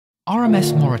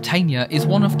RMS Mauretania is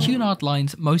one of Cunard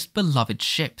Line's most beloved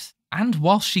ships, and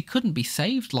whilst she couldn't be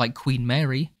saved like Queen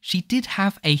Mary, she did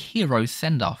have a hero's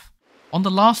send-off. On the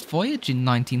last voyage in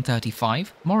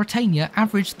 1935, Mauretania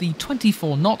averaged the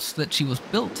 24 knots that she was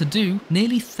built to do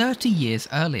nearly 30 years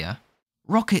earlier.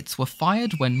 Rockets were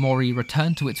fired when Maury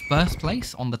returned to its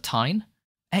birthplace on the Tyne.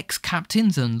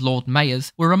 Ex-captains and Lord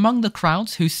Mayors were among the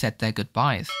crowds who said their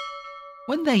goodbyes.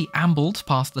 When they ambled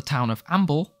past the town of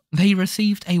Amble, they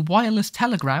received a wireless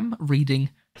telegram reading,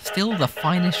 "Still the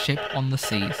finest ship on the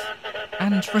seas,"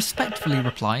 and respectfully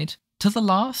replied, "To the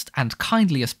last and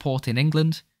kindliest port in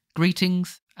England,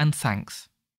 greetings and thanks."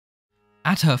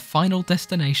 At her final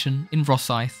destination in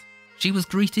Rosyth, she was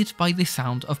greeted by the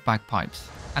sound of bagpipes,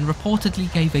 and reportedly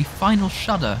gave a final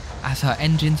shudder as her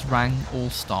engines rang all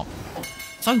stop.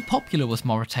 So popular was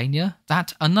Mauretania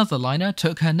that another liner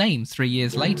took her name 3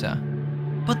 years later.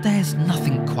 But there's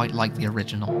nothing quite like the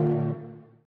original.